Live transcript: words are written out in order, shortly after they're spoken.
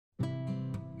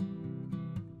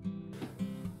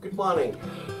Good morning.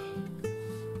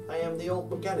 I am the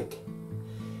old mechanic.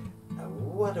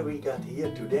 And what do we got here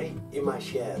today in my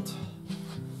shed?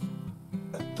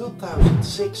 A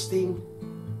 2016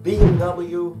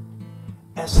 BMW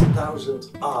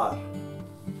S1000R.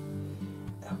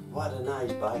 And what a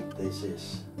nice bike this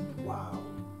is. Wow.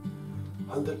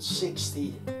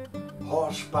 160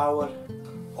 horsepower,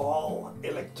 all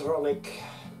electronic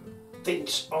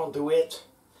things onto it.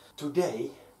 Today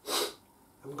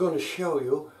I'm going to show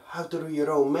you how to do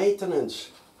your own maintenance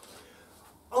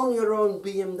on your own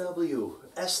BMW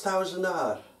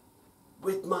S1000R.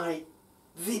 With my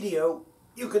video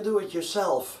you can do it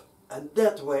yourself, and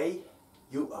that way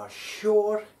you are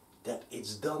sure that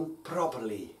it's done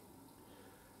properly.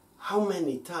 How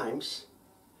many times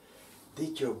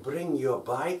did you bring your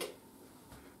bike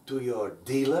to your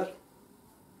dealer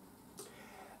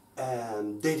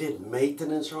and they did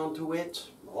maintenance onto it,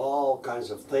 all kinds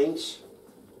of things?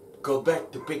 Go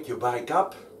back to pick your bike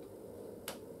up,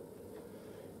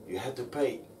 you had to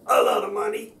pay a lot of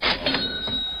money,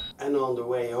 and on the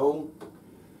way home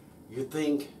you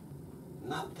think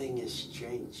nothing has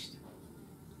changed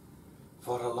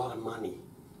for a lot of money.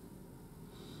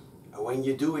 And when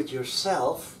you do it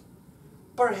yourself,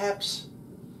 perhaps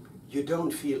you don't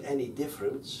feel any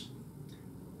difference,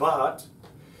 but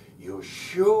you're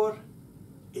sure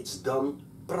it's done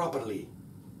properly.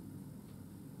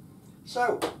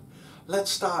 So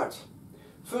let's start.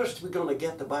 First we're gonna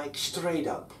get the bike straight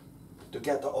up to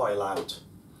get the oil out.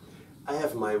 I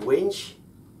have my winch,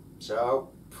 so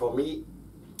for me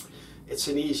it's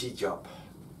an easy job.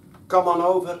 Come on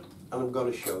over and I'm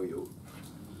gonna show you.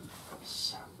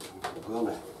 So I'm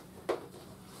gonna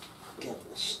get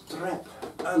the strap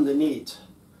underneath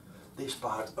this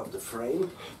part of the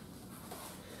frame,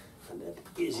 and that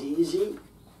is easy,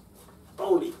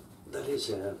 only there is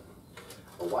a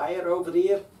wire over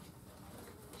here,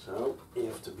 so you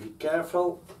have to be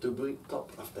careful to be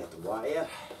top of that wire.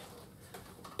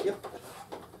 Yep.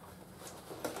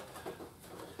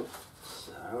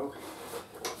 So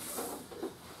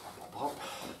pop.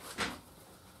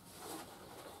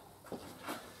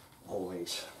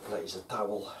 Always place a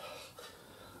towel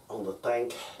on the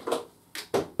tank.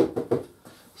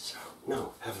 So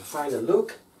now have a final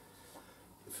look.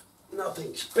 If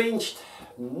nothing's pinched,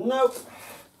 nope.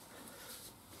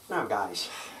 Now guys,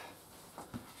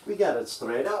 we got it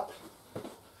straight up.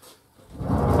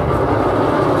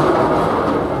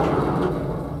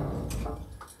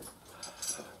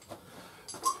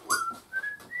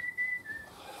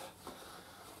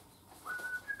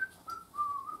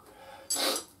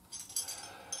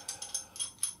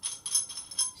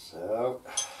 So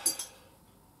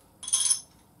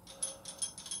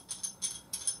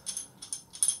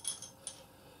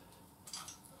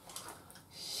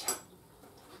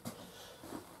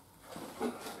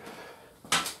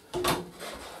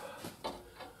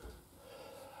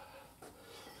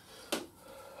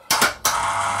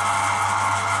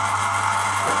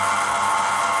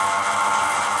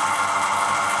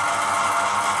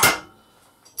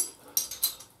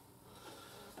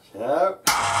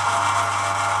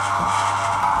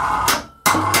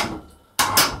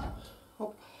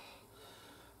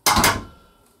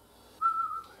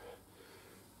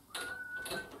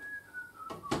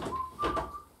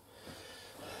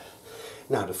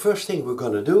now the first thing we're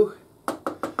gonna do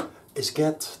is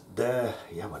get the,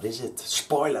 what is it,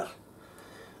 spoiler,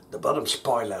 the bottom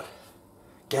spoiler.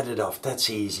 Get it off, that's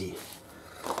easy.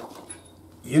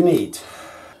 You need,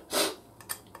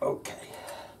 okay,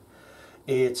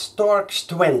 it's Torx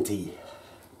 20.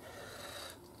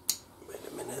 Wait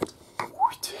a minute.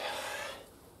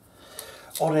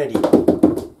 Already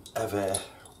have a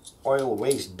oil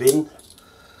waste bin.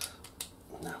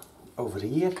 Now over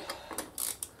here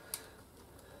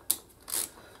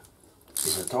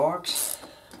is a Torx,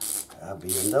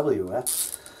 BMW,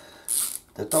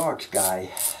 the Torx guy.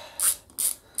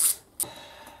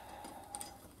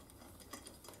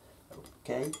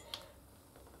 Okay.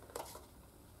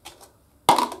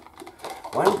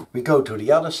 When we go to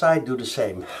the other side, do the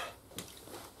same.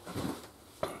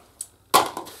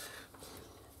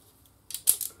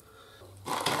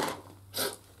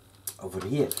 Over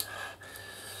here,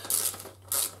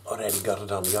 already got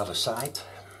it on the other side.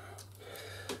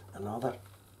 Another,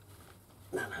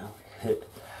 no,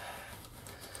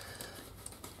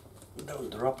 don't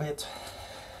drop it.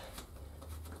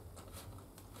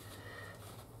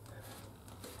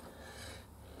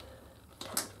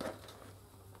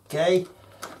 Okay,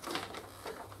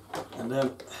 and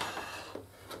then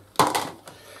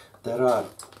there are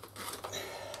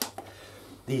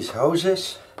these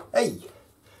hoses. Hey,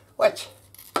 watch.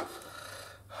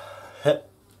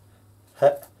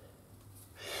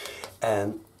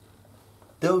 And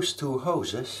those two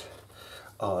hoses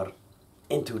are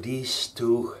into these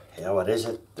two, what is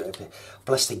it,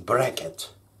 plastic bracket.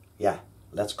 Yeah,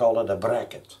 let's call it a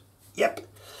bracket. Yep.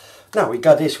 Now we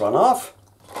got this one off.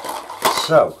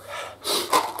 So,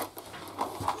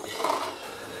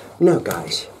 now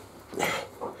guys,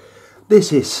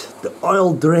 this is the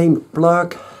oil drain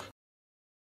plug.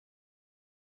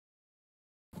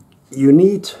 You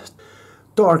need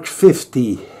torque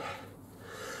 50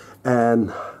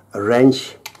 and a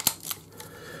wrench.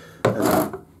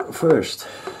 First,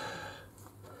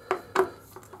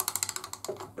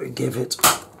 give it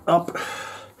up,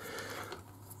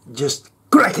 just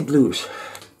crack it loose,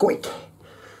 quick.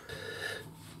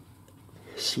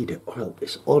 See, the oil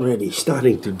is already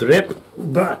starting to drip,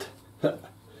 but a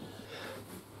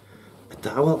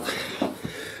towel,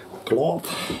 cloth,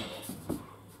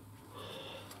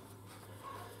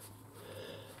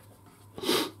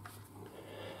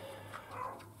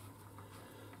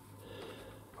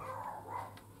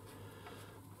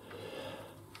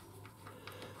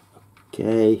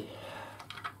 okay,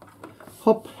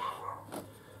 hop,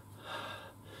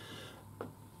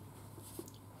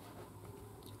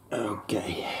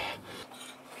 okay.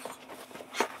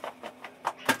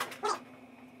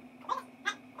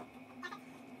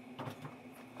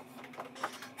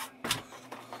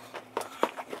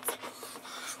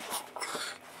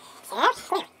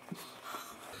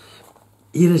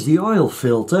 Here is the oil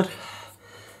filter,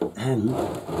 and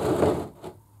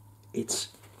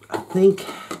I think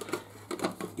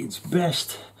it's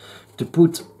best to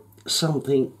put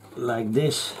something like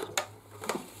this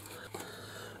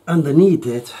underneath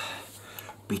it,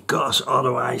 because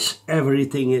otherwise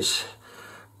everything is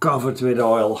covered with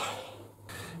oil.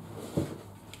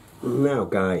 Now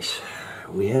guys,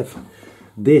 we have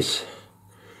this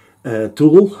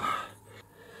tool,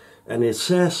 and it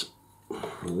says,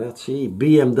 let's see,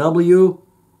 BMW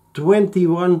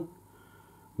 21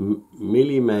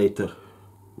 millimeter.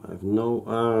 I have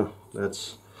no,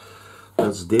 that's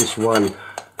this one.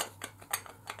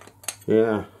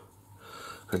 Yeah,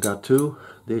 I got two,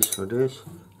 this for this.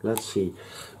 Let's see,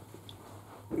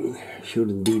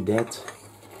 shouldn't be that.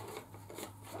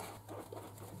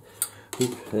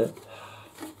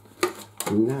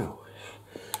 Now,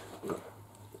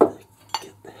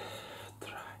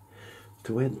 try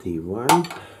 21.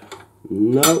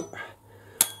 No,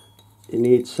 you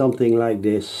need something like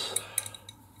this,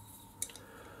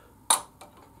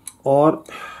 or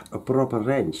a proper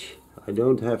wrench. I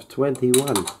don't have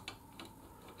 21.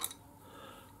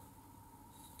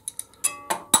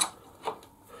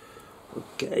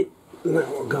 Okay, now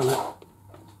we're gonna,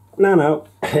 no.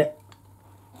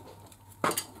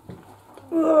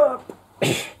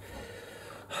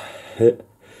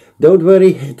 Don't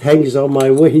worry, it hangs on my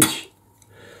winch.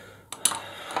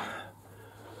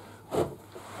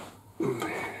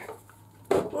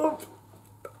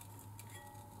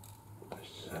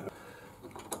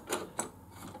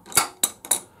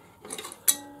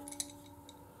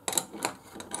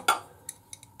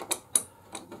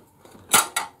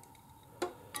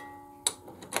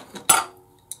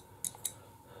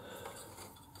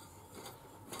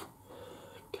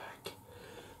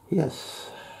 Yes.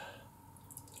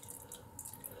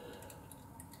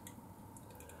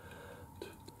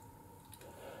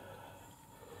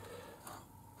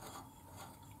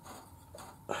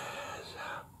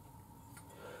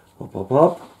 Hop, hop,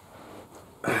 hop.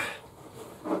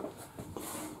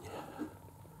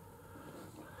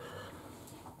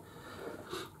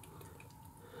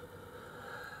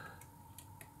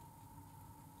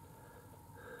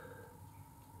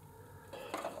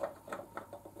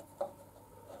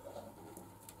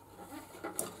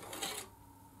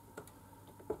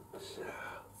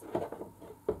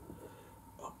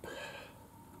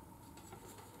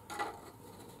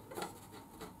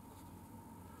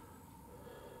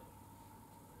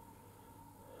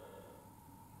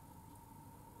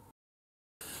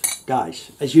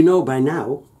 Guys, as you know by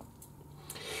now,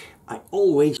 I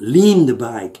always lean the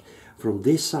bike from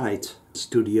this side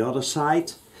to the other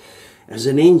side, as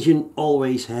an engine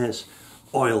always has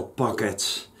oil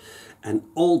pockets and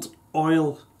old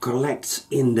oil collects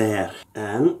in there,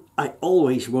 and I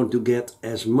always want to get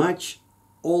as much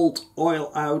old oil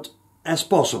out as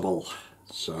possible.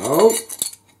 So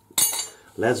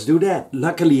let's do that.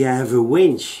 Luckily I have a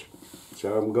winch,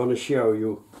 so I'm gonna show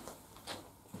you.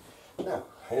 Now,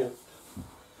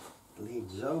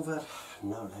 leads over.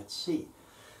 Now let's see.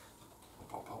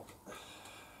 Pop, pop.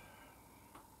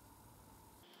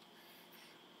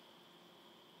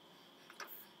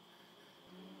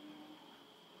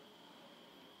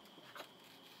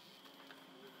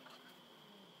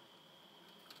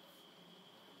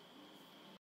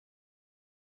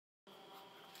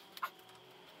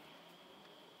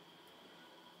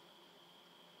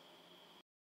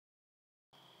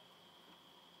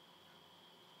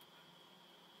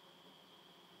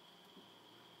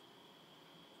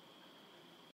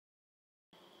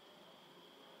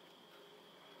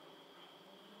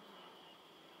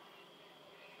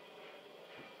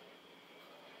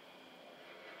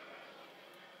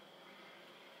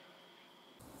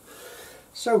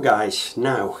 So guys,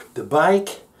 now the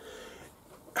bike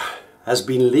has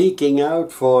been leaking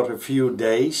out for a few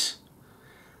days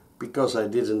because I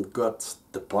didn't got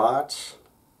the parts.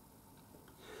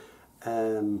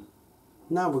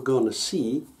 Now we're gonna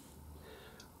see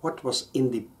what was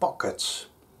in the pockets.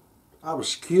 I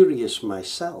was curious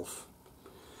myself.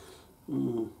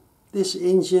 This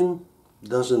engine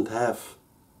doesn't have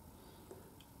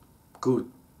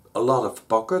a lot of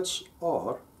pockets,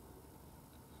 or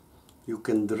you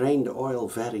can drain the oil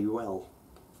very well,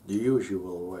 the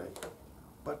usual way.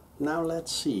 But now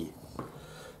let's see.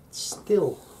 It's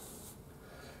still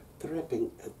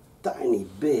dripping a tiny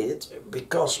bit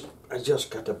because I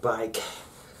just got the bike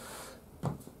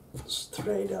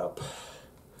straight up.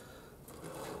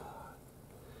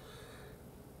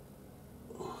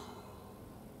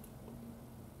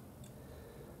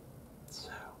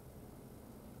 So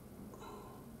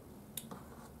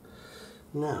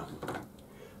now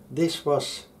this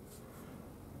was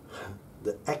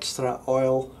the extra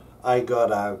oil I got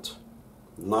out.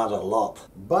 Not a lot,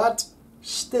 but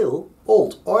still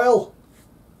old oil.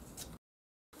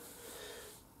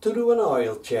 To do an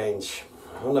oil change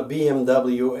on a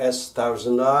BMW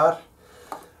S1000R,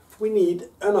 we need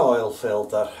an oil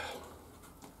filter.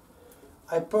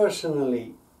 I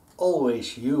personally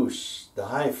always use the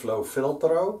high flow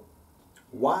filter.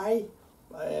 Why?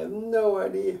 I have no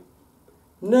idea.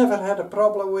 Never had a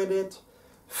problem with it.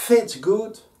 Fits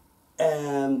good,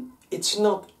 and it's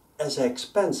not as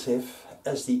expensive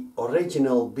as the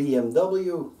original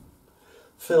BMW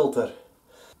filter.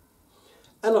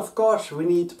 And of course we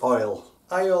need oil.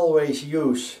 I always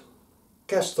use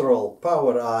Castrol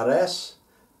Power RS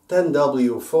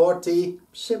 10W40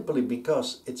 simply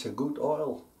because it's a good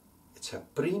oil. It's a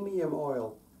premium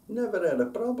oil. Never had a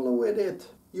problem with it.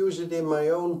 Use it in my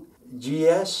own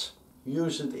GS.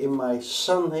 Use it in my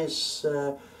son, his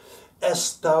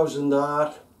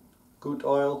S1000R. Good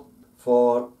oil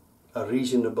for a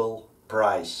reasonable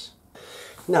price.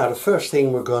 Now the first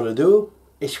thing we're gonna do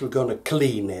is we're gonna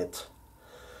clean it.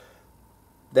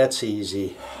 That's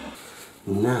easy.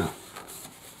 Now,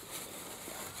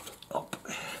 up.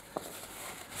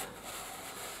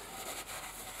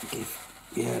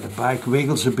 Yeah, the bike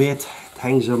wiggles a bit. It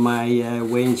hangs on my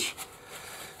winch,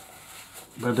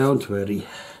 but don't worry.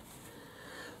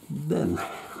 Then,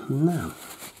 now,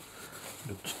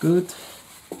 looks good.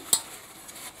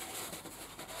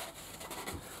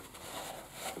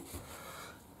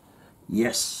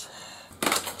 Yes.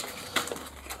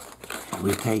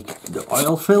 We take the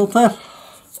oil filter.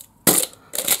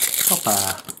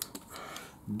 Hoppa.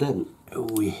 Then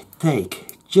we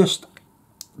take just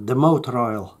the motor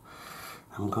oil.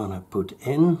 I'm gonna put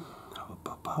in. Hop,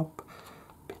 hop, hop.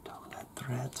 Bit on that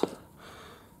thread.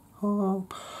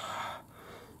 Hop.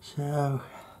 So,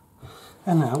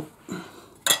 and now.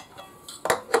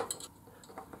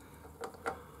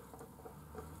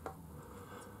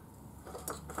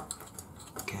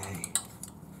 Okay.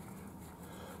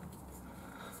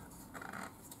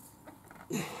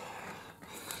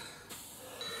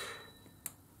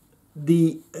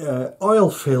 The oil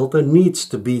filter needs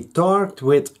to be torqued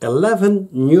with 11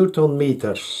 Newton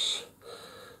meters.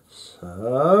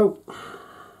 So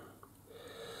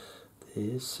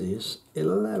this is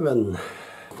 11.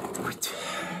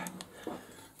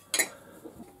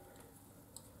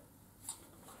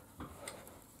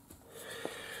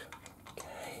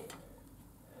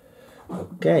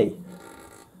 Okay.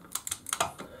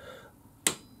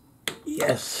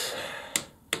 Yes.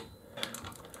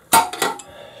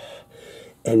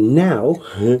 And now,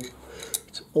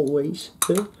 it's always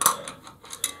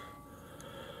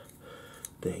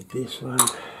take this one,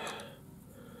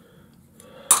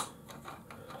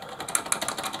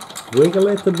 wiggle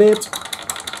it a bit,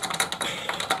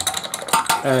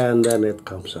 and then it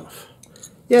comes off.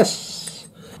 Yes.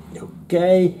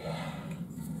 Okay.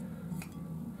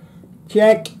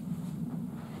 Check.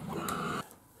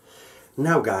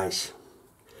 Now guys,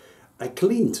 I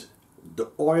cleaned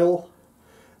the oil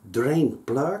drain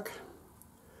plug.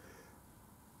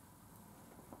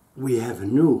 We have a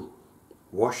new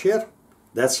washer.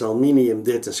 That's aluminium,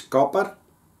 this is copper.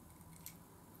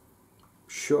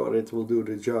 Sure, it will do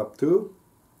the job too.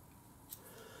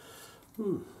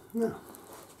 Now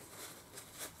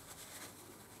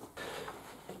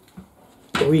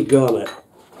we gonna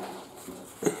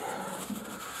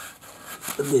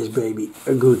give this baby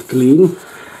a good clean.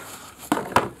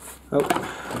 Oh,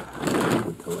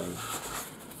 put away.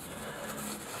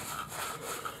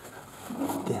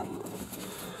 Then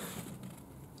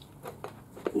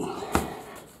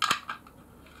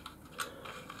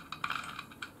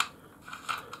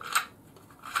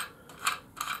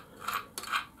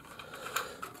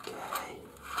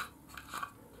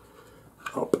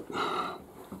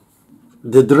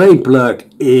The drain plug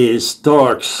is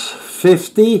torx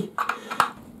 50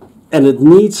 and it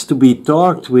needs to be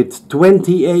torqued with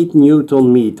 28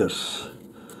 Newton meters.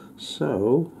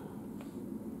 So,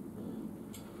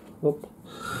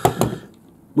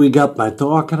 we got my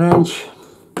torque wrench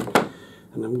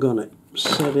and I'm gonna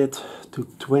set it to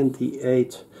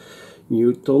 28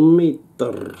 Newton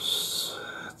meters.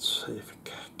 Let's see if we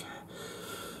can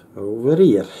over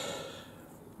here.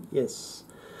 Yes.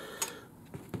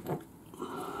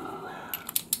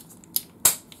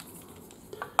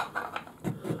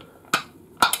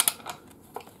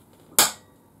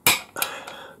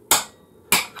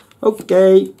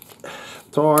 Okay,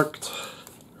 torqued.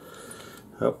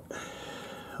 Oh,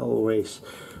 always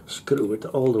screw it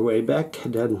all the way back,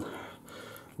 then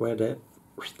where the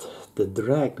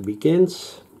drag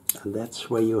begins, and that's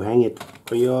where you hang it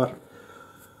on your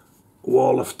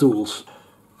wall of tools.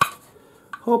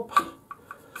 Hop,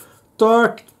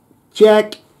 torque,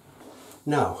 check.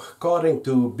 Now, according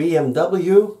to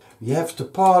BMW, you have to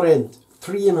pour in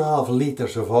 3.5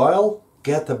 liters of oil,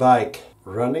 get the bike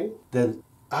running, then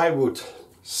I would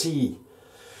see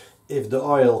if the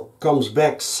oil comes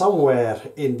back somewhere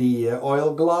in the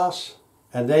oil glass,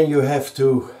 and then you have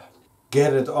to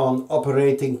get it on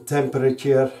operating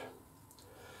temperature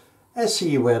and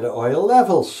see where the oil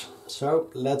levels. So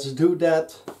let's do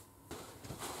that.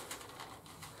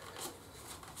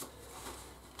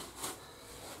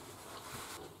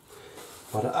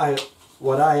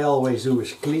 What I always do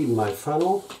is clean my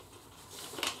funnel,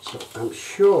 so I'm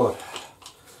sure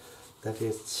that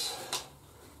it's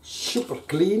super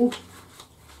clean.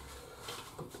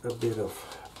 Put a bit of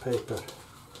paper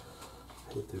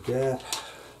into there,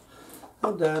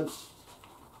 and then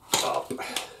up.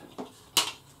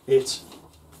 It's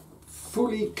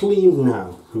fully clean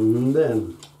now. And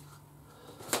then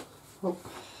up.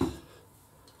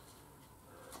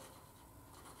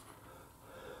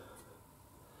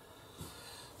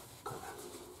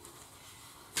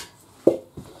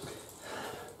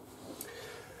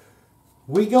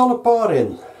 We're gonna pour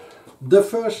in the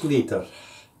first liter.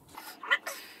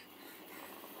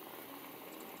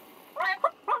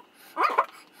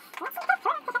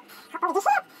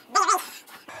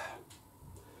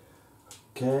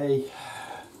 Okay,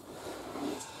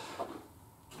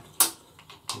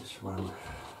 this one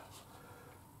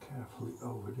carefully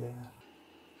over there.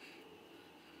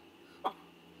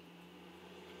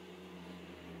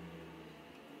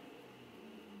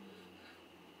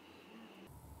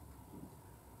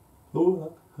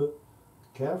 Oh,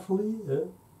 carefully.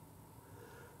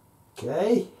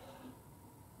 Okay.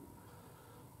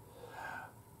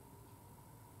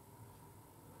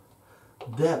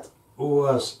 That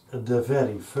was the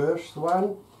very first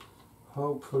one.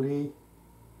 Hopefully.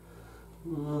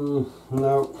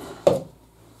 No.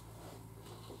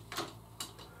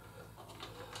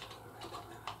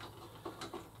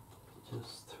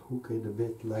 Just hook it a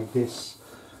bit like this.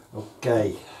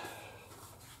 Okay.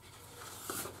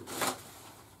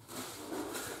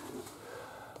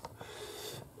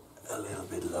 A little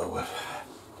bit lower.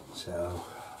 So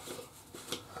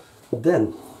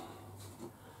then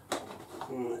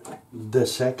the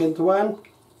second one.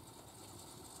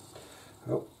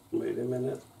 Oh, wait a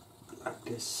minute. Like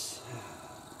this.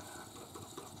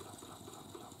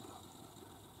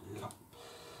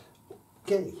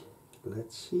 Okay,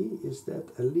 let's see, is that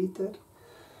a liter?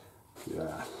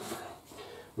 Yeah,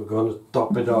 we're gonna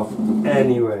top it off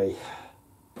anyway.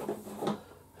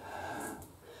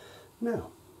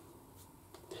 Now,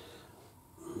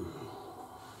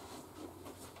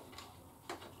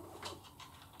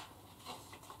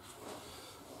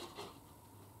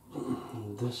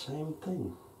 the same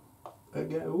thing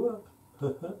again. Whoa.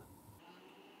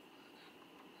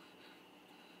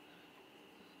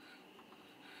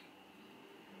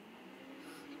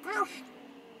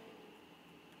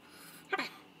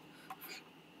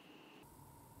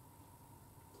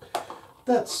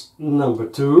 That's number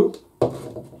 2.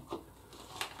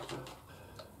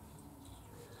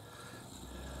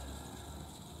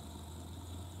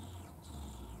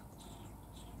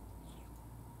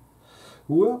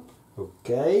 Whoop.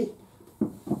 Okay.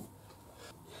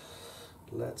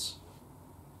 Let's.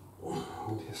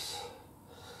 This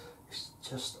is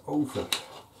just over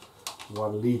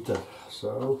 1 liter,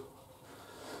 so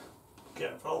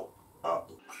careful.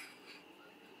 Up.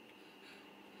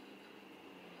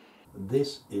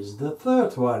 This is the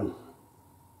third one.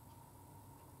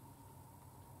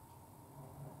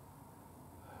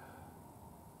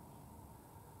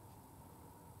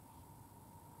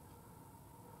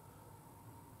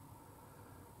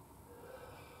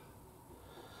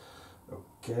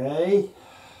 Okay.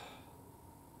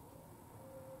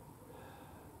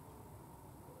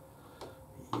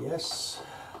 Yes.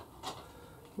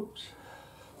 Oops.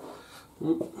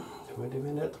 Wait a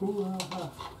minute.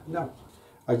 No.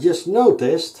 I just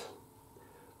noticed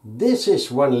this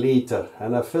is 1 liter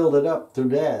and I filled it up to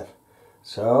there.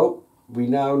 So we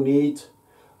now need,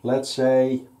 let's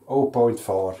say,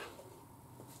 0.4.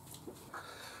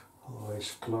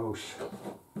 Always close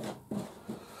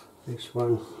this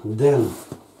one. Then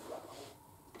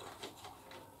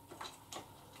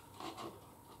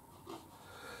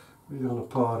we're gonna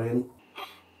pour in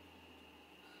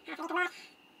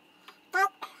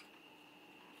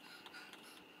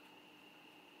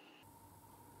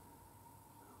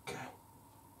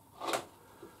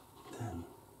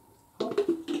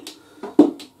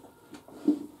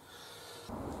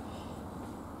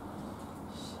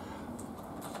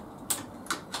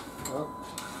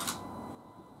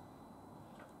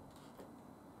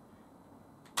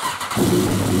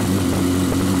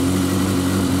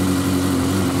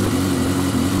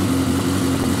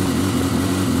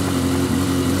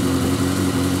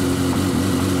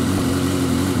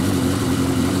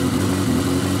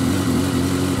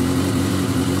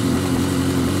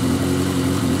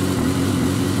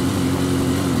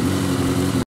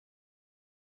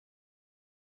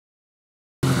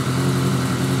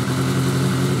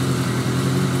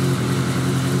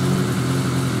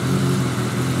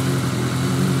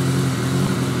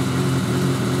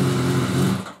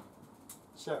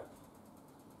so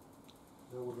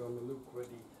now we're going to look where the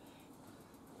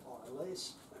oil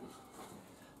is.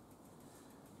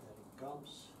 There it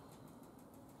comes.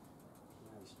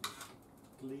 Nice and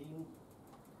clean.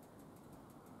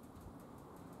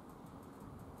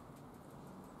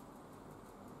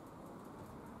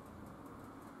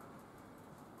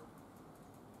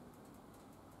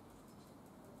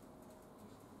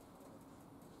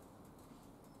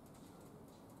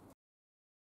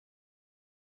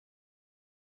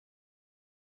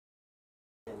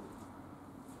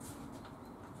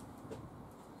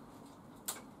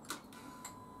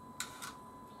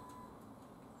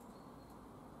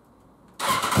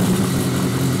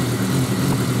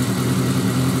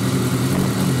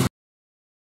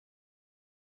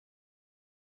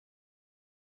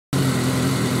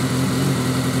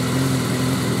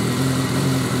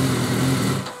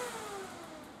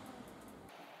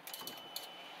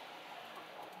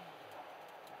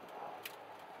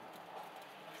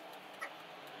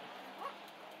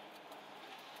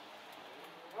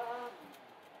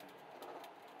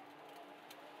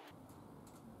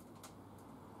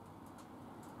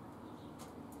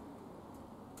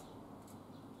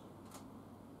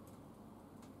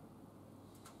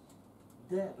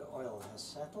 There the oil has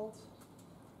settled.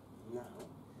 Now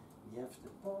we have to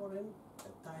pour in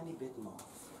a tiny bit more.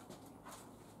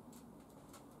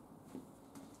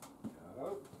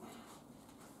 Go.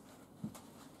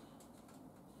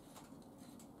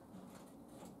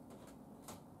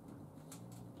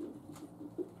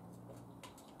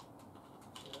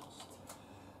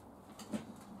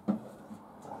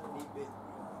 Tiny bit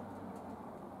more.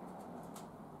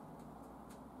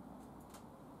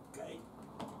 Okay.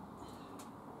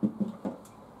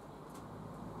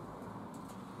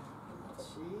 Let's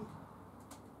see.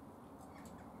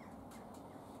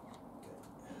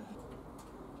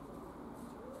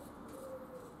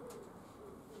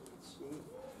 Let's see.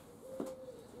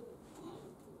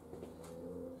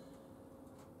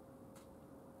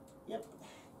 Yep.